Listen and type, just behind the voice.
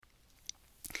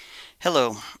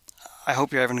Hello. I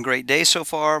hope you're having a great day so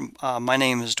far. My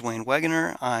name is Dwayne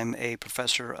Wegener. I'm a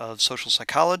professor of social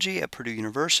psychology at Purdue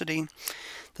University.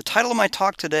 The title of my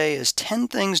talk today is 10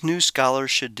 Things New Scholars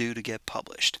Should Do to Get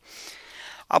Published.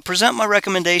 I'll present my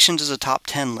recommendations as a top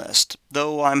 10 list,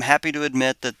 though I'm happy to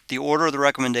admit that the order of the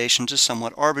recommendations is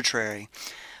somewhat arbitrary.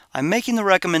 I'm making the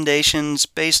recommendations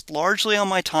based largely on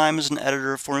my time as an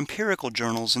editor for empirical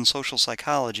journals in social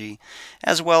psychology,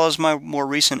 as well as my more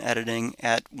recent editing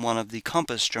at one of the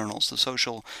Compass journals, the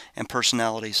Social and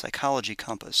Personality Psychology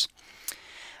Compass.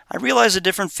 I realize that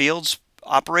different fields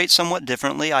operate somewhat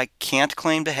differently. I can't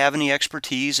claim to have any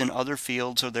expertise in other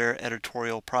fields or their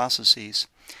editorial processes.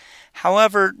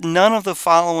 However, none of the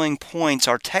following points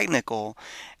are technical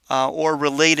or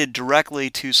related directly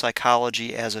to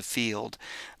psychology as a field.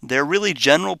 They're really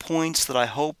general points that I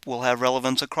hope will have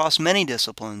relevance across many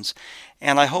disciplines,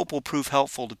 and I hope will prove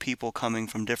helpful to people coming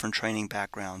from different training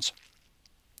backgrounds.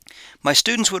 My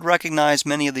students would recognize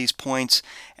many of these points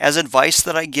as advice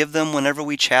that I give them whenever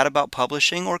we chat about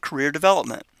publishing or career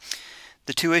development.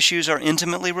 The two issues are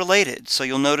intimately related, so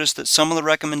you'll notice that some of the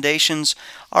recommendations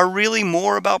are really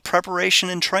more about preparation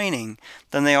and training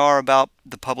than they are about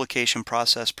the publication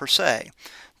process per se.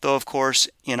 Though, of course,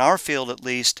 in our field at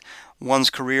least,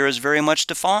 one's career is very much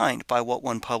defined by what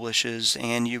one publishes,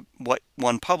 and what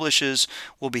one publishes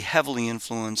will be heavily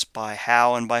influenced by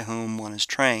how and by whom one is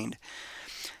trained.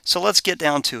 So let's get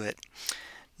down to it.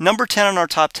 Number 10 on our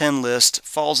top 10 list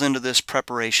falls into this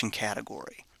preparation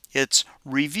category. It's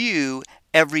review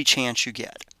every chance you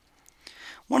get.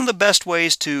 One of the best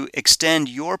ways to extend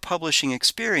your publishing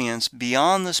experience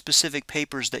beyond the specific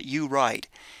papers that you write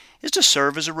is to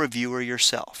serve as a reviewer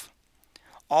yourself.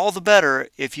 All the better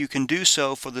if you can do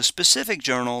so for the specific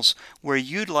journals where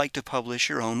you'd like to publish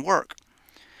your own work.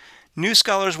 New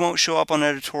scholars won't show up on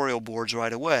editorial boards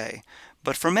right away,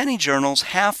 but for many journals,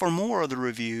 half or more of the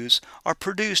reviews are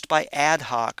produced by ad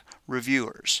hoc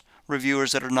reviewers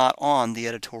that are not on the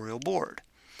editorial board.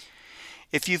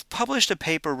 If you've published a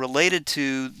paper related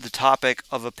to the topic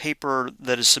of a paper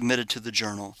that is submitted to the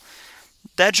journal,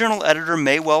 that journal editor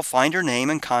may well find your name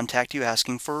and contact you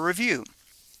asking for a review.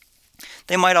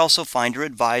 They might also find your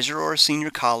advisor or a senior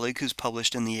colleague who's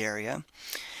published in the area.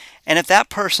 And if that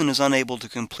person is unable to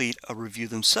complete a review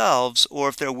themselves, or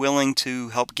if they're willing to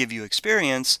help give you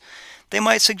experience, they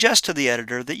might suggest to the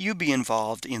editor that you be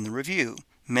involved in the review.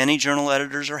 Many journal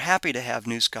editors are happy to have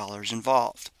new scholars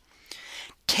involved.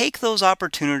 Take those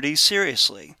opportunities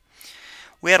seriously.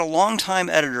 We had a longtime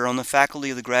editor on the faculty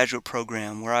of the graduate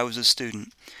program where I was a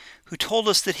student who told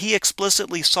us that he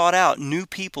explicitly sought out new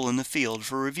people in the field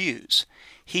for reviews.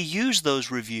 He used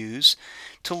those reviews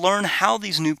to learn how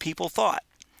these new people thought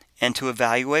and to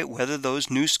evaluate whether those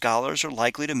new scholars are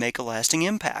likely to make a lasting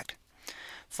impact.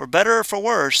 For better or for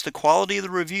worse, the quality of the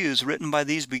reviews written by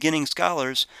these beginning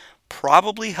scholars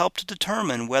probably helped to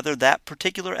determine whether that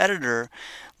particular editor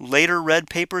later read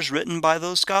papers written by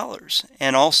those scholars,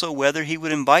 and also whether he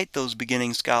would invite those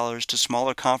beginning scholars to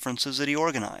smaller conferences that he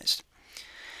organized.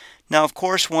 Now, of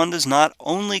course, one does not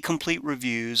only complete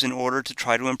reviews in order to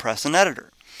try to impress an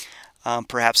editor.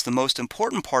 Perhaps the most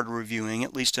important part of reviewing,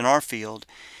 at least in our field,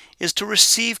 is to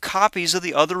receive copies of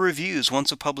the other reviews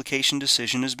once a publication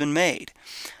decision has been made.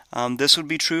 This would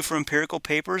be true for empirical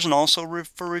papers and also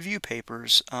for review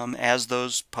papers as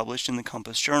those published in the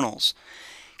Compass journals.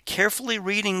 Carefully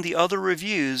reading the other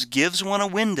reviews gives one a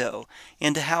window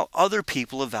into how other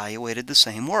people evaluated the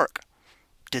same work.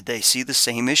 Did they see the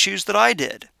same issues that I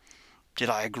did? Did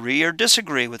I agree or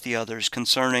disagree with the others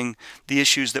concerning the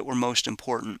issues that were most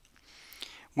important?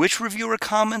 Which reviewer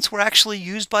comments were actually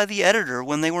used by the editor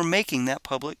when they were making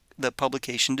the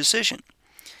publication decision?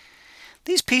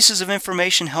 These pieces of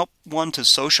information help one to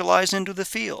socialize into the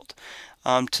field,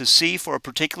 to see for a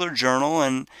particular journal,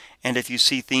 and if you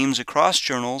see themes across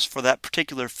journals for that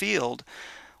particular field,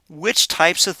 which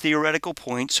types of theoretical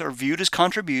points are viewed as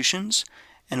contributions,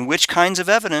 and which kinds of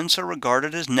evidence are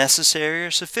regarded as necessary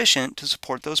or sufficient to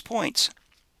support those points.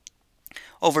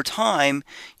 Over time,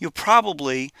 you'll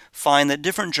probably find that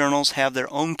different journals have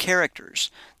their own characters.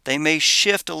 They may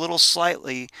shift a little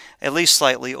slightly, at least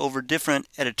slightly, over different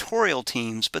editorial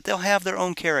teams, but they'll have their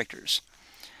own characters.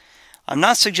 I'm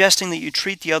not suggesting that you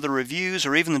treat the other reviews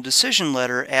or even the decision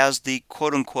letter as the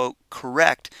quote-unquote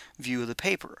correct view of the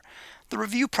paper. The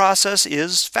review process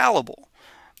is fallible,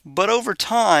 but over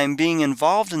time, being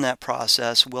involved in that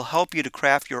process will help you to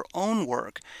craft your own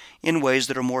work in ways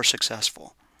that are more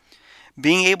successful.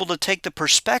 Being able to take the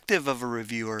perspective of a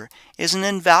reviewer is an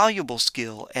invaluable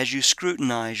skill as you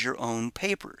scrutinize your own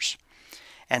papers.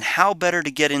 And how better to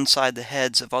get inside the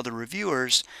heads of other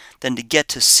reviewers than to get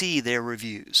to see their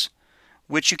reviews?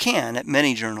 which you can at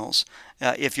many journals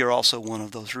if you're also one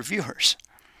of those reviewers.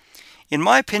 In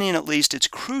my opinion, at least, it's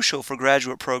crucial for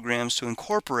graduate programs to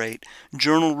incorporate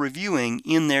journal reviewing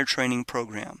in their training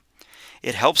program.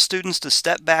 It helps students to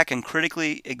step back and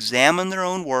critically examine their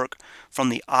own work from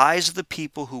the eyes of the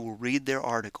people who will read their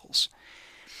articles.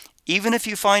 Even if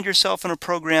you find yourself in a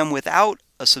program without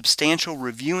a substantial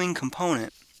reviewing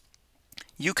component,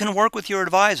 you can work with your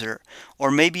advisor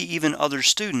or maybe even other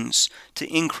students to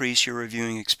increase your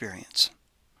reviewing experience.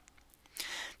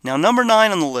 Now, number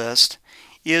 9 on the list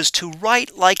is to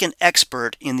write like an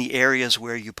expert in the areas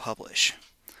where you publish.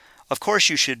 Of course,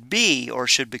 you should be or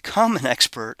should become an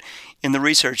expert in the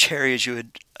research areas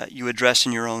you address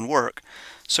in your own work,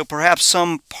 so perhaps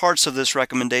some parts of this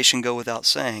recommendation go without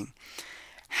saying.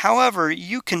 However,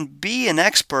 you can be an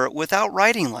expert without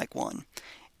writing like one,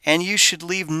 and you should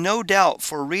leave no doubt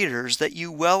for readers that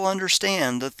you well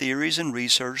understand the theories and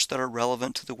research that are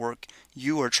relevant to the work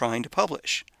you are trying to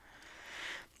publish.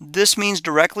 This means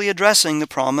directly addressing the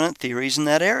prominent theories in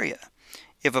that area.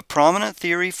 If a prominent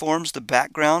theory forms the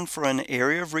background for an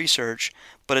area of research,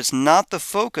 but it's not the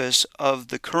focus of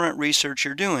the current research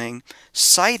you're doing,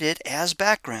 cite it as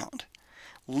background.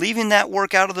 Leaving that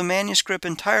work out of the manuscript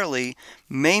entirely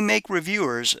may make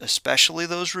reviewers, especially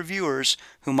those reviewers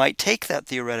who might take that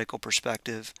theoretical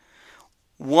perspective,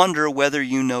 wonder whether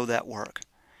you know that work.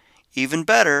 Even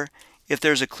better, if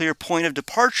there's a clear point of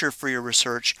departure for your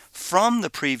research from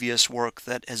the previous work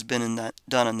that has been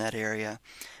done in that area,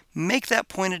 make that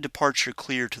point of departure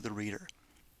clear to the reader.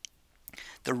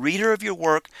 The reader of your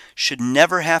work should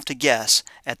never have to guess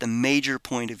at the major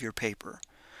point of your paper.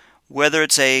 Whether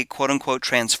it's a quote-unquote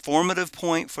transformative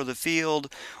point for the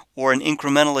field or an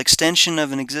incremental extension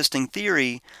of an existing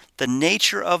theory, the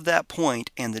nature of that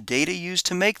point and the data used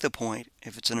to make the point,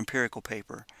 if it's an empirical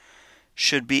paper,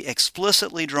 should be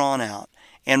explicitly drawn out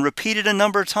and repeated a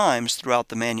number of times throughout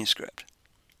the manuscript.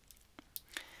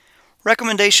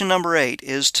 Recommendation number 8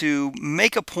 is to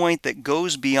make a point that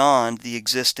goes beyond the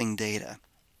existing data.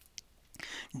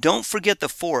 Don't forget the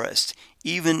forest,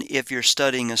 even if you're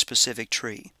studying a specific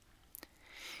tree.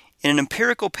 In an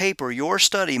empirical paper, your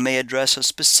study may address a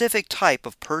specific type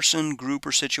of person, group,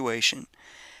 or situation.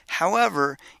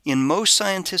 However, in most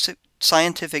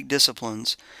scientific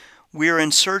disciplines, we are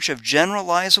in search of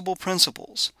generalizable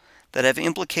principles that have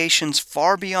implications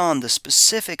far beyond the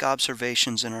specific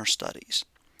observations in our studies.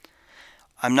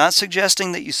 I'm not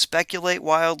suggesting that you speculate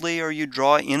wildly or you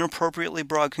draw inappropriately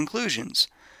broad conclusions.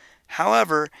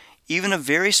 However, even a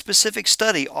very specific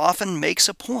study often makes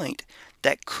a point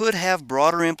that could have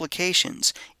broader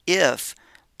implications if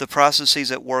the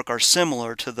processes at work are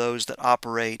similar to those that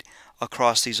operate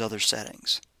across these other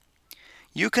settings.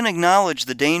 You can acknowledge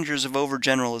the dangers of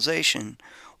overgeneralization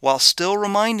while still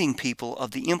reminding people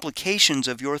of the implications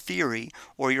of your theory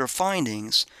or your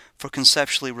findings for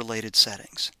conceptually related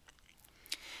settings.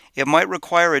 It might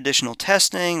require additional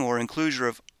testing or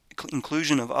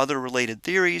inclusion of other related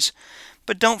theories,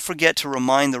 but don't forget to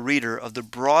remind the reader of the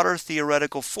broader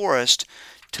theoretical forest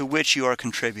to which you are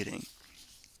contributing,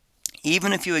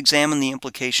 even if you examine the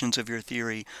implications of your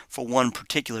theory for one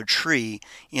particular tree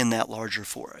in that larger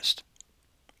forest.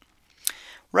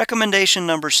 Recommendation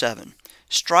number 7.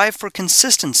 Strive for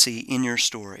consistency in your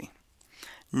story.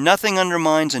 Nothing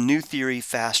undermines a new theory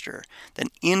faster than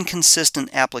inconsistent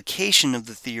application of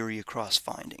the theory across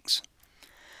findings.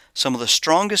 Some of the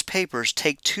strongest papers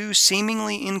take two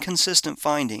seemingly inconsistent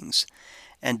findings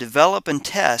and develop and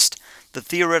test the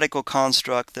theoretical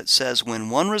construct that says when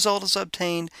one result is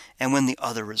obtained and when the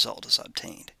other result is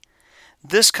obtained.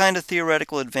 This kind of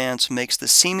theoretical advance makes the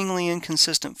seemingly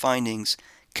inconsistent findings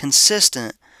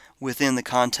consistent within the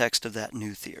context of that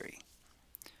new theory.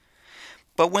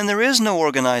 But when there is no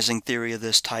organizing theory of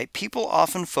this type, people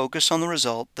often focus on the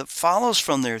result that follows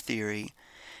from their theory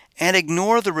and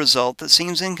ignore the result that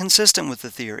seems inconsistent with the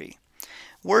theory.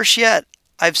 Worse yet,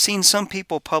 I've seen some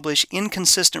people publish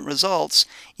inconsistent results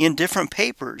in different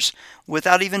papers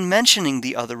without even mentioning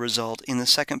the other result in the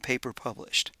second paper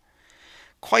published.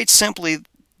 Quite simply,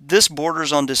 this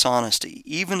borders on dishonesty,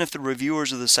 even if the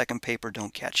reviewers of the second paper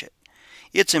don't catch it.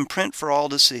 It's in print for all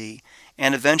to see,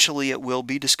 and eventually it will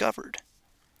be discovered.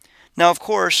 Now, of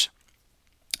course,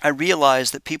 I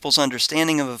realize that people's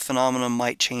understanding of a phenomenon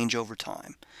might change over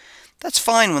time. That's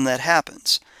fine when that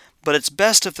happens, but it's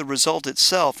best if the result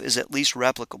itself is at least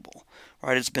replicable,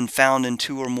 right? It's been found in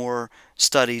 2 or more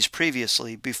studies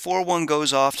previously before one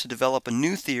goes off to develop a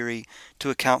new theory to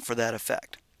account for that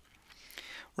effect.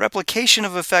 Replication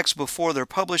of effects before they're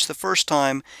published the first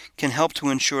time can help to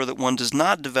ensure that one does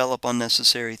not develop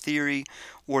unnecessary theory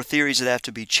or theories that have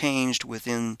to be changed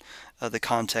within the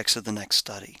context of the next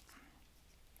study.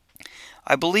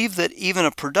 I believe that even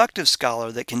a productive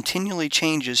scholar that continually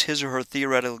changes his or her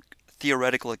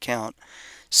theoretical account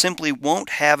simply won't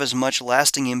have as much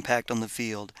lasting impact on the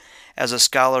field as a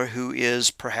scholar who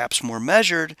is perhaps more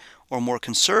measured or more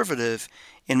conservative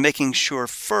in making sure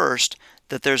first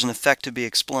that there's an effect to be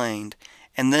explained,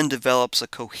 and then develops a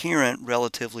coherent,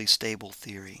 relatively stable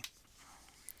theory.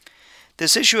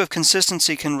 This issue of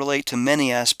consistency can relate to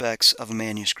many aspects of a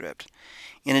manuscript.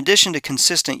 In addition to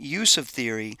consistent use of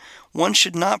theory, one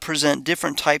should not present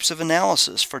different types of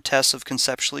analysis for tests of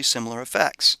conceptually similar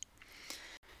effects.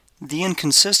 The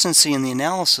inconsistency in the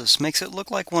analysis makes it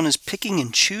look like one is picking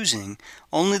and choosing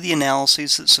only the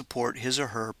analyses that support his or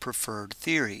her preferred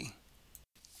theory.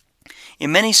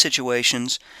 In many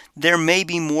situations, there may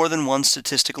be more than one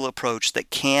statistical approach that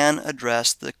can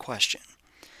address the question.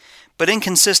 But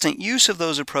inconsistent use of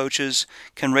those approaches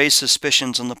can raise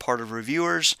suspicions on the part of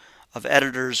reviewers, of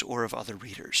editors, or of other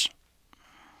readers.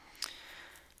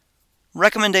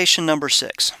 Recommendation number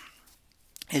 6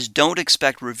 is don't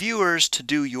expect reviewers to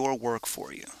do your work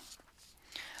for you.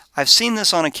 I've seen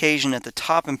this on occasion at the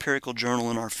top empirical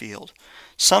journal in our field.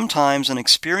 Sometimes an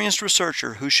experienced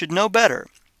researcher who should know better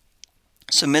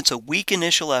submits a weak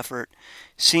initial effort,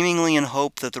 seemingly in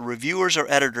hope that the reviewers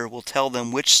or editor will tell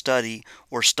them which study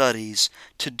or studies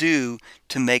to do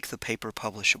to make the paper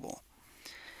publishable.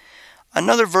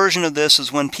 Another version of this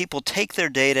is when people take their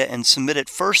data and submit it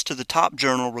first to the top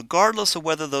journal regardless of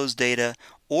whether those data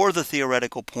or the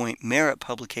theoretical point merit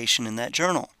publication in that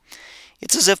journal.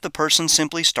 It's as if the person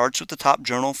simply starts with the top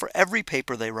journal for every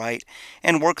paper they write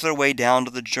and work their way down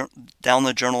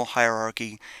the journal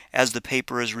hierarchy as the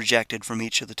paper is rejected from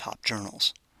each of the top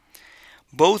journals.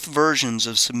 Both versions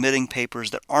of submitting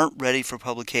papers that aren't ready for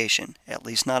publication, at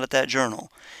least not at that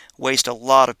journal, waste a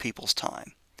lot of people's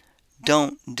time.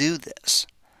 Don't do this.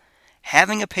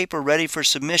 Having a paper ready for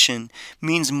submission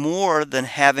means more than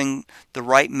having the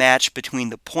right match between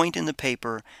the point in the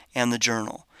paper and the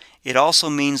journal. It also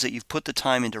means that you've put the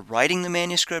time into writing the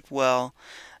manuscript well,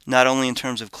 not only in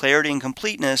terms of clarity and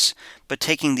completeness, but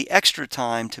taking the extra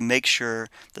time to make sure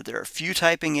that there are few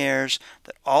typing errors,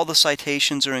 that all the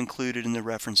citations are included in the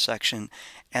reference section,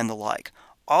 and the like.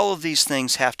 All of these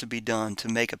things have to be done to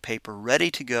make a paper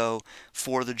ready to go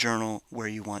for the journal where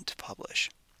you want to publish.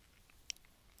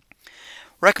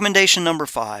 Recommendation number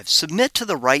 5, submit to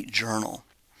the right journal.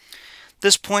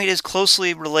 This point is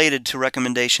closely related to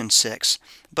recommendation 6,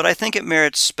 but I think it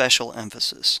merits special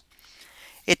emphasis.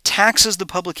 It taxes the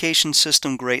publication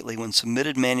system greatly when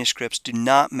submitted manuscripts do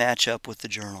not match up with the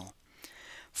journal.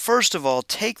 First of all,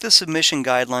 take the submission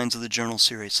guidelines of the journal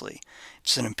seriously. If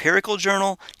it's an empirical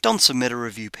journal, don't submit a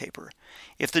review paper.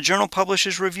 If the journal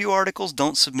publishes review articles,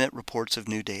 don't submit reports of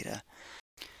new data.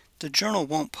 The journal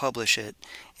won't publish it,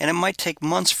 and it might take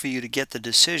months for you to get the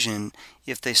decision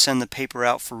if they send the paper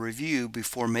out for review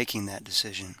before making that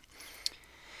decision.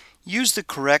 Use the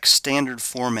correct standard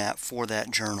format for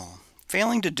that journal.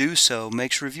 Failing to do so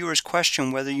makes reviewers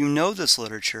question whether you know this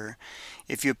literature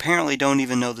if you apparently don't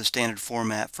even know the standard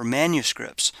format for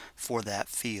manuscripts for that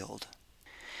field.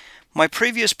 My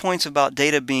previous points about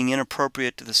data being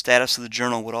inappropriate to the status of the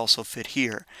journal would also fit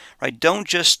here. Right? Don't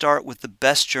just start with the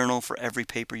best journal for every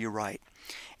paper you write.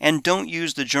 And don't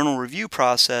use the journal review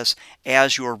process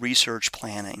as your research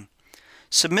planning.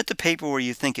 Submit the paper where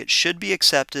you think it should be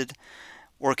accepted,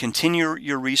 or continue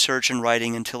your research and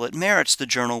writing until it merits the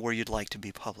journal where you'd like to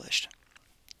be published.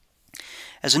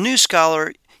 As a new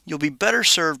scholar, you'll be better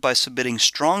served by submitting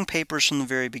strong papers from the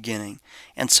very beginning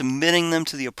and submitting them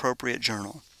to the appropriate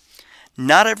journal.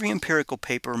 Not every empirical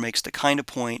paper makes the kind of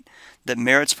point that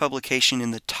merits publication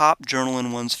in the top journal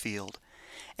in one's field,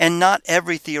 and not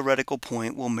every theoretical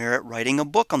point will merit writing a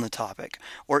book on the topic,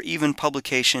 or even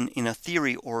publication in a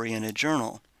theory-oriented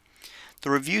journal.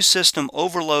 The review system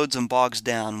overloads and bogs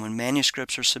down when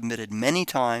manuscripts are submitted many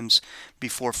times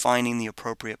before finding the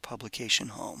appropriate publication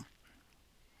home.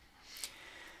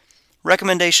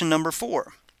 Recommendation number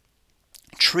 4,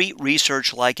 treat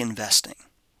research like investing.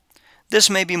 This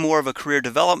may be more of a career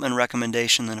development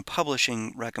recommendation than a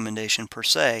publishing recommendation per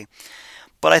se,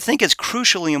 but I think it's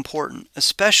crucially important,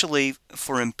 especially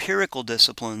for empirical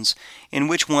disciplines in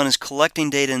which one is collecting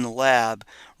data in the lab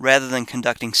rather than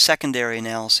conducting secondary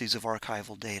analyses of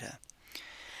archival data.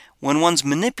 When one's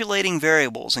manipulating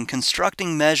variables and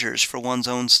constructing measures for one's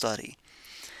own study,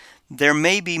 there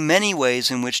may be many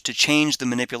ways in which to change the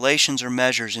manipulations or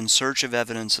measures in search of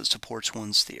evidence that supports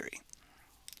one's theory.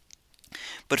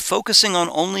 But focusing on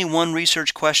only one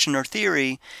research question or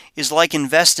theory is like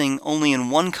investing only in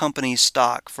one company's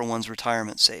stock for one's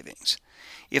retirement savings.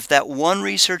 If that one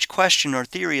research question or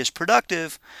theory is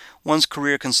productive, one's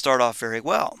career can start off very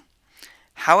well.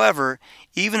 However,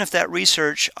 even if that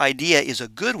research idea is a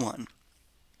good one,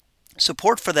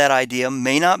 support for that idea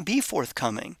may not be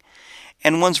forthcoming,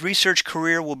 and one's research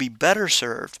career will be better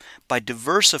served by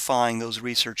diversifying those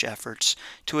research efforts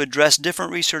to address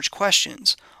different research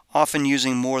questions, often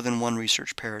using more than one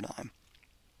research paradigm.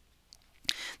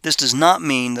 This does not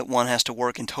mean that one has to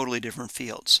work in totally different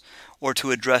fields, or to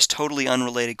address totally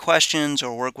unrelated questions,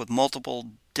 or work with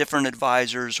multiple different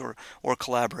advisors or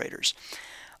collaborators.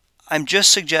 I'm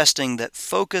just suggesting that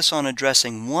focus on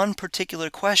addressing one particular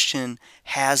question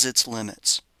has its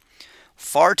limits.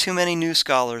 Far too many new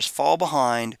scholars fall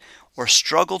behind or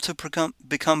struggle to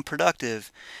become productive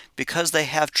because they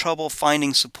have trouble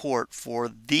finding support for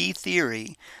the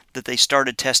theory that they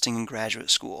started testing in graduate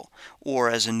school or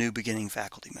as a new beginning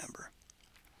faculty member.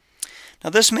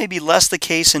 Now, this may be less the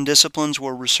case in disciplines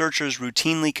where researchers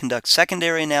routinely conduct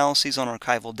secondary analyses on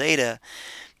archival data,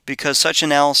 because such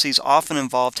analyses often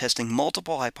involve testing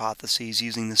multiple hypotheses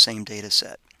using the same data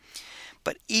set.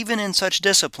 But even in such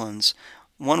disciplines,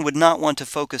 one would not want to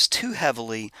focus too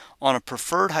heavily on a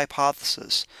preferred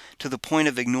hypothesis to the point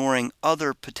of ignoring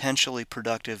other potentially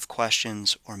productive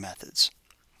questions or methods.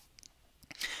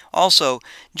 Also,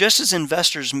 just as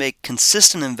investors make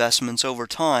consistent investments over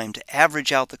time to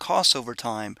average out the costs over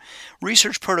time,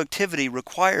 research productivity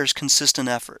requires consistent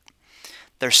effort.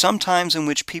 There are some times in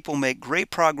which people make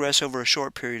great progress over a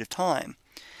short period of time,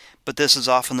 but this is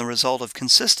often the result of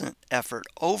consistent effort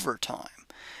over time.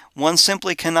 One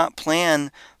simply cannot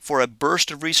plan for a burst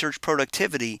of research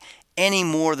productivity any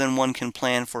more than one can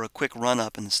plan for a quick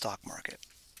run-up in the stock market.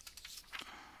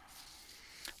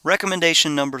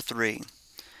 Recommendation number 3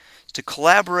 is to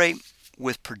collaborate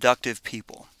with productive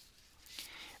people.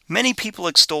 Many people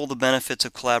extol the benefits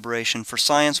of collaboration for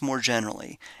science more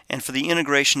generally, and for the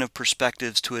integration of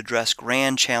perspectives to address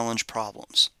grand challenge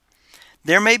problems.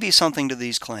 There may be something to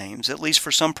these claims, at least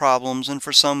for some problems and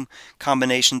for some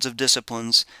combinations of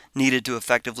disciplines needed to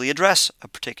effectively address a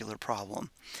particular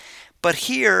problem. But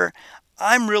here,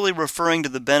 I'm really referring to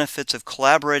the benefits of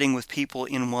collaborating with people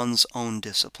in one's own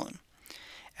discipline.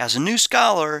 As a new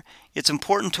scholar, it's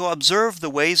important to observe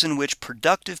the ways in which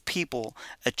productive people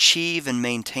achieve and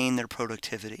maintain their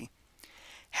productivity.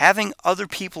 Having other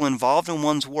people involved in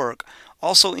one's work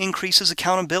also increases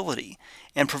accountability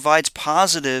and provides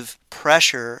positive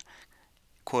pressure,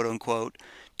 quote unquote,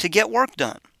 to get work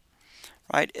done,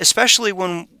 right? Especially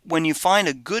when you find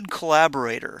a good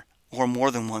collaborator, or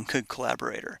more than one good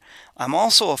collaborator. I'm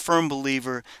also a firm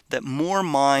believer that more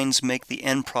minds make the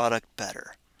end product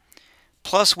better.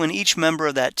 Plus, when each member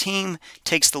of that team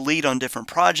takes the lead on different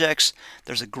projects,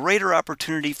 there's a greater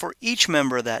opportunity for each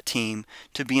member of that team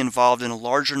to be involved in a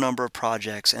larger number of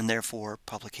projects and therefore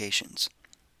publications.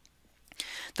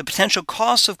 The potential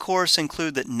costs, of course,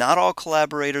 include that not all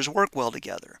collaborators work well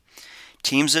together.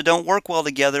 Teams that don't work well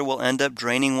together will end up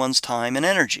draining one's time and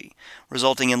energy,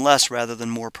 resulting in less rather than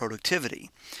more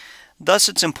productivity. Thus,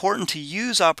 it's important to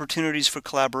use opportunities for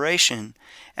collaboration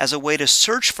as a way to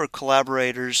search for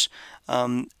collaborators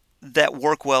that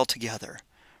work well together.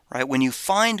 Right? When you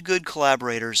find good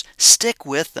collaborators, stick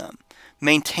with them.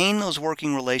 Maintain those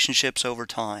working relationships over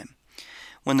time.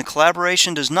 When the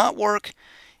collaboration does not work,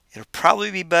 it'll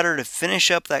probably be better to finish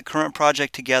up that current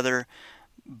project together,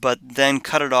 but then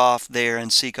cut it off there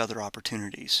and seek other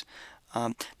opportunities.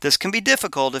 This can be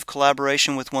difficult if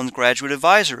collaboration with one's graduate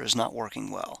advisor is not working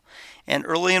well. And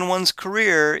early in one's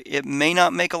career, it may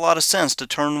not make a lot of sense to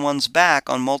turn one's back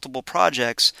on multiple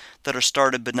projects that are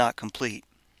started but not complete.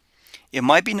 It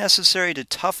might be necessary to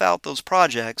tough out those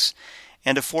projects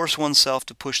and to force oneself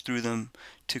to push through them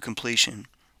to completion.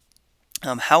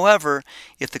 However,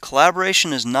 if the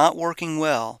collaboration is not working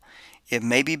well, it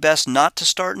may be best not to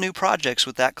start new projects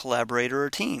with that collaborator or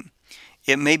team.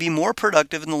 It may be more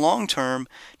productive in the long term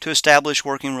to establish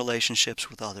working relationships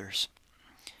with others.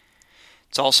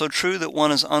 It's also true that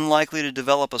one is unlikely to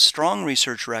develop a strong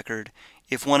research record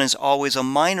if one is always a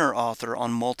minor author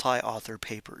on multi-author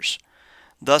papers.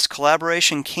 Thus,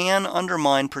 collaboration can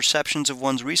undermine perceptions of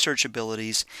one's research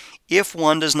abilities if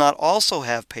one does not also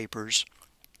have papers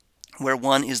where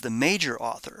one is the major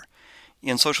author.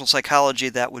 In social psychology,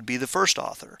 that would be the first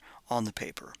author on the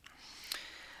paper.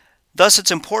 Thus,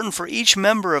 it's important for each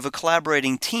member of a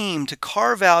collaborating team to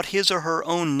carve out his or her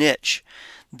own niche,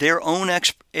 their own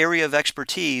area of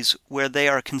expertise where they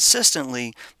are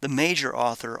consistently the major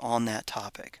author on that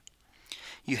topic.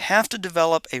 You have to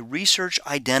develop a research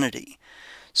identity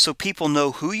so people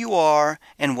know who you are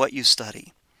and what you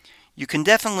study. You can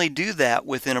definitely do that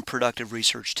within a productive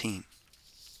research team.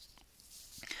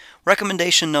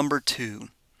 Recommendation number 2.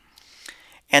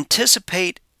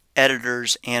 Anticipate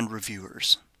editors and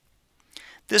reviewers.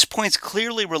 This point's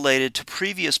clearly related to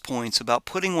previous points about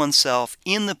putting oneself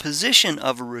in the position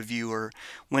of a reviewer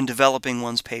when developing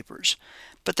one's papers,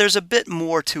 but there's a bit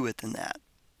more to it than that.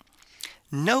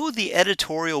 Know the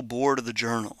editorial board of the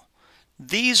journal.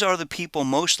 These are the people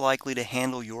most likely to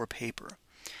handle your paper.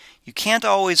 You can't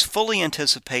always fully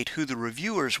anticipate who the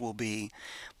reviewers will be,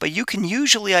 but you can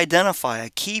usually identify a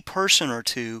key person or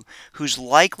two who's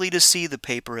likely to see the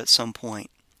paper at some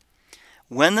point.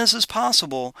 When this is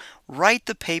possible, write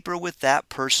the paper with that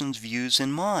person's views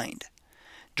in mind.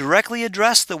 Directly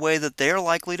address the way that they're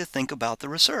likely to think about the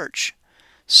research.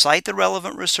 Cite the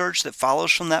relevant research that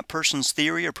follows from that person's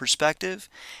theory or perspective,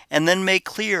 and then make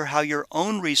clear how your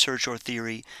own research or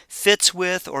theory fits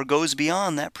with or goes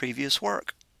beyond that previous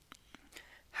work.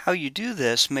 How you do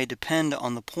this may depend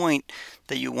on the point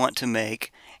that you want to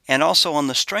make and also on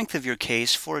the strength of your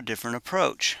case for a different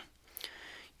approach.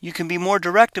 You can be more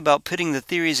direct about pitting the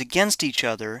theories against each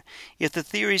other if the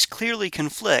theories clearly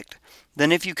conflict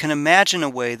than if you can imagine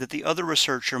a way that the other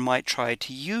researcher might try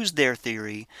to use their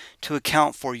theory to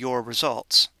account for your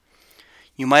results.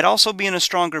 You might also be in a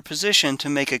stronger position to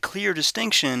make a clear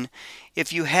distinction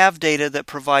if you have data that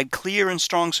provide clear and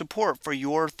strong support for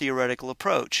your theoretical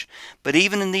approach. But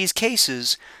even in these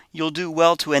cases, you'll do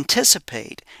well to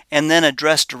anticipate and then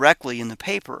address directly in the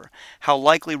paper how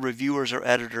likely reviewers or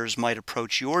editors might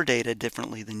approach your data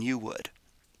differently than you would.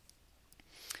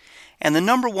 And the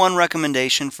number one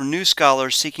recommendation for new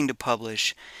scholars seeking to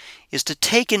publish is to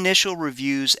take initial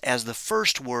reviews as the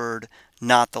first word,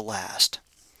 not the last.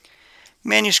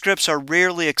 Manuscripts are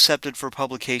rarely accepted for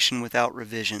publication without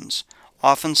revisions,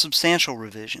 often substantial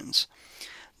revisions.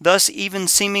 Thus, even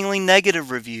seemingly negative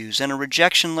reviews and a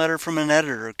rejection letter from an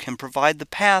editor can provide the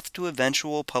path to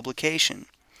eventual publication.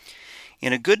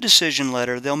 In a good decision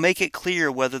letter, they'll make it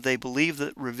clear whether they believe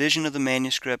that revision of the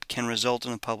manuscript can result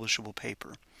in a publishable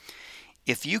paper.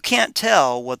 If you can't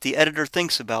tell what the editor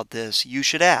thinks about this, you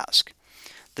should ask.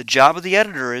 The job of the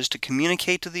editor is to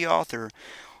communicate to the author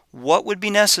what would be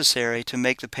necessary to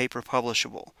make the paper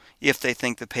publishable, if they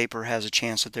think the paper has a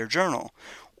chance at their journal,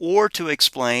 or to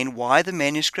explain why the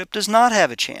manuscript does not have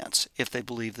a chance, if they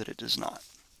believe that it does not.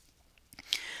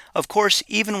 Of course,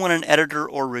 even when an editor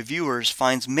or reviewer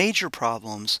finds major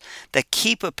problems that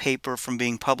keep a paper from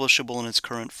being publishable in its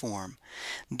current form,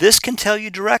 this can tell you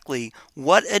directly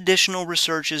what additional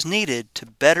research is needed to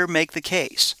better make the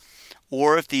case,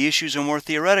 or if the issues are more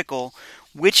theoretical,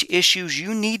 which issues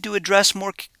you need to address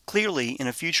more clearly in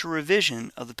a future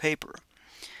revision of the paper.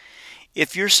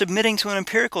 If you're submitting to an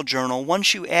empirical journal,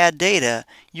 once you add data,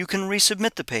 you can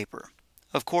resubmit the paper.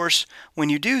 Of course, when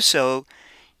you do so,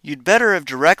 you'd better have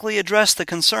directly addressed the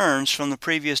concerns from the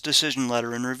previous decision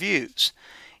letter and reviews.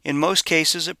 In most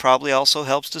cases, it probably also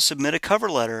helps to submit a cover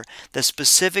letter that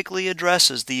specifically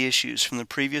addresses the issues from the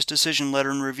previous decision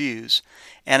letter and reviews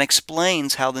and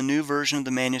explains how the new version of the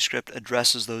manuscript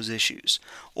addresses those issues,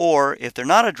 or, if they're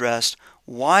not addressed,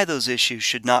 why those issues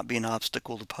should not be an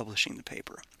obstacle to publishing the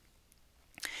paper.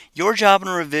 Your job in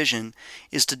a revision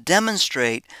is to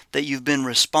demonstrate that you've been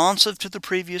responsive to the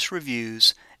previous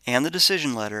reviews and the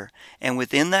decision letter, and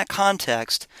within that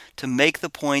context, to make the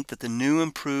point that the new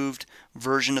improved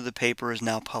version of the paper is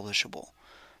now publishable.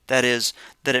 That is,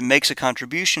 that it makes a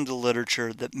contribution to the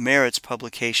literature that merits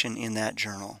publication in that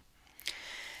journal.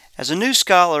 As a new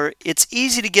scholar, it's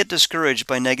easy to get discouraged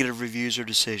by negative reviews or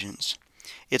decisions.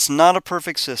 It's not a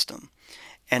perfect system,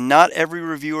 and not every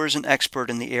reviewer is an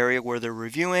expert in the area where they're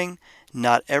reviewing.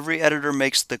 Not every editor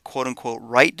makes the quote-unquote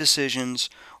right decisions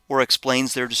or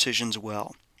explains their decisions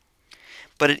well.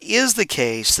 But it is the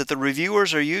case that the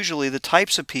reviewers are usually the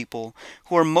types of people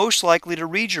who are most likely to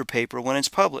read your paper when it's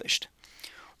published.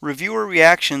 Reviewer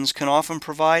reactions can often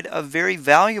provide a very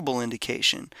valuable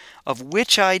indication of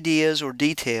which ideas or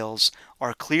details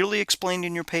are clearly explained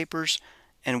in your papers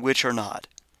and which are not.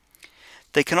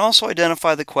 They can also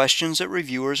identify the questions that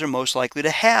reviewers are most likely to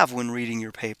have when reading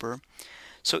your paper.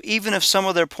 So even if some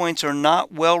of their points are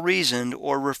not well reasoned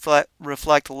or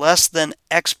reflect less than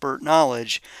expert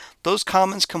knowledge, those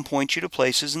comments can point you to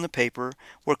places in the paper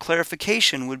where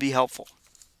clarification would be helpful.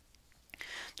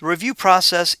 The review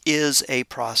process is a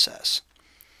process,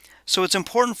 so it's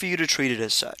important for you to treat it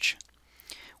as such.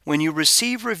 When you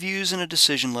receive reviews in a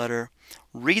decision letter,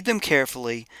 read them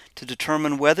carefully to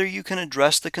determine whether you can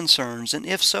address the concerns, and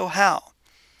if so, how.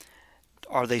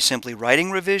 Are they simply writing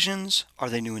revisions? Are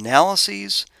they new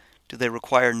analyses? Do they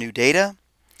require new data?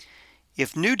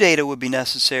 If new data would be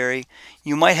necessary,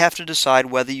 you might have to decide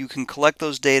whether you can collect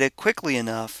those data quickly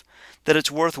enough that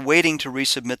it's worth waiting to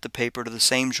resubmit the paper to the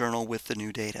same journal with the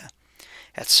new data.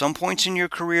 At some points in your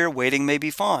career, waiting may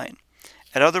be fine.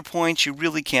 At other points, you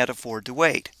really can't afford to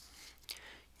wait.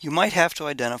 You might have to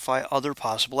identify other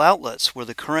possible outlets where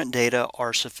the current data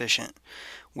are sufficient,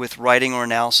 with writing or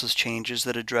analysis changes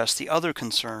that address the other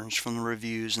concerns from the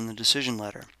reviews in the decision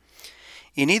letter.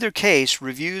 In either case,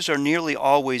 reviews are nearly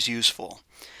always useful.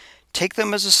 Take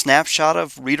them as a snapshot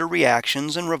of reader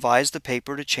reactions and revise the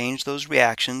paper to change those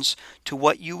reactions to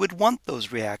what you would want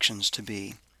those reactions to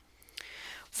be.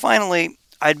 Finally,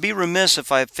 I'd be remiss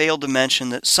if I failed to mention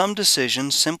that some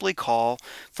decisions simply call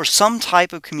for some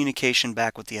type of communication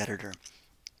back with the editor.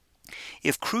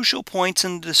 If crucial points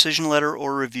in the decision letter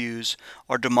or reviews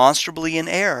are demonstrably in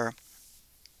error,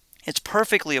 it's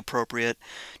perfectly appropriate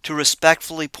to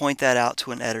respectfully point that out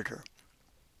to an editor.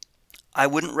 I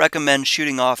wouldn't recommend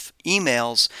shooting off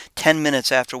emails 10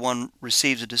 minutes after one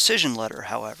receives a decision letter,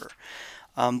 however.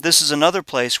 This is another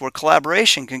place where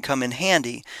collaboration can come in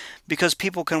handy because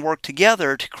people can work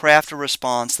together to craft a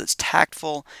response that's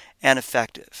tactful and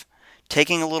effective.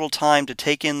 Taking a little time to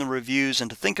take in the reviews and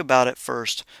to think about it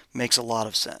first makes a lot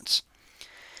of sense.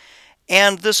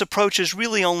 And this approach is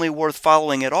really only worth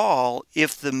following at all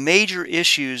if the major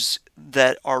issues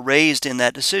that are raised in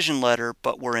that decision letter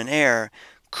but were in error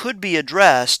could be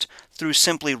addressed through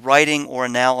simply writing or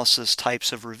analysis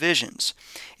types of revisions.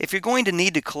 If you're going to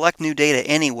need to collect new data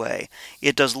anyway,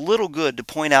 it does little good to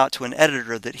point out to an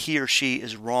editor that he or she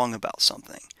is wrong about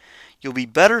something. You'll be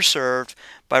better served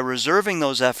by reserving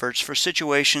those efforts for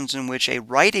situations in which a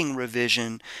writing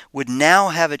revision would now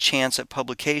have a chance at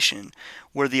publication,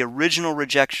 where the original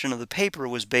rejection of the paper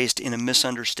was based in a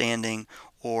misunderstanding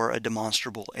or a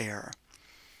demonstrable error.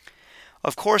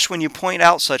 Of course, when you point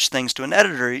out such things to an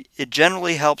editor, it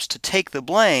generally helps to take the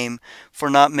blame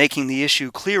for not making the issue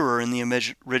clearer in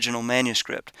the original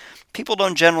manuscript. People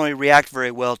don't generally react very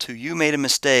well to, "You made a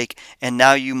mistake and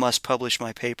now you must publish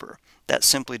my paper." That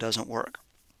simply doesn't work.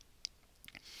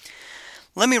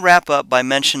 Let me wrap up by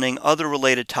mentioning other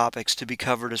related topics to be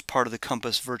covered as part of the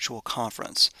Compass virtual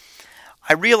conference.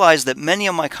 I realize that many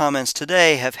of my comments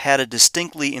today have had a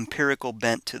distinctly empirical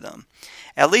bent to them.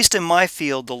 At least in my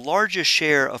field, the largest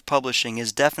share of publishing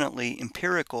is definitely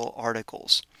empirical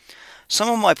articles. Some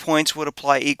of my points would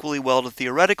apply equally well to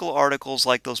theoretical articles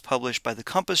like those published by the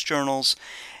Compass journals,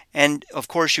 and of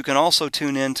course you can also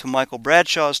tune in to Michael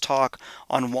Bradshaw's talk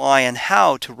on why and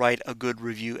how to write a good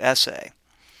review essay.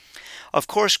 Of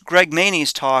course, Greg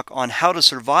Maney's talk on how to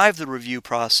survive the review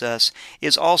process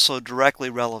is also directly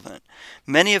relevant.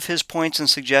 Many of his points and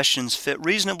suggestions fit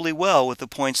reasonably well with the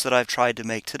points that I've tried to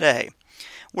make today.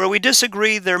 Where we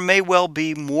disagree, there may well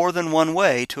be more than one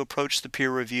way to approach the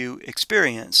peer review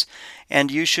experience,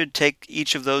 and you should take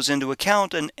each of those into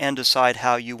account and decide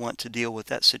how you want to deal with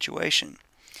that situation.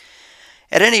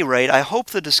 At any rate, I hope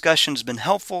the discussion's been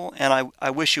helpful, and I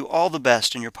wish you all the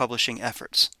best in your publishing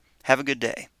efforts. Have a good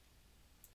day.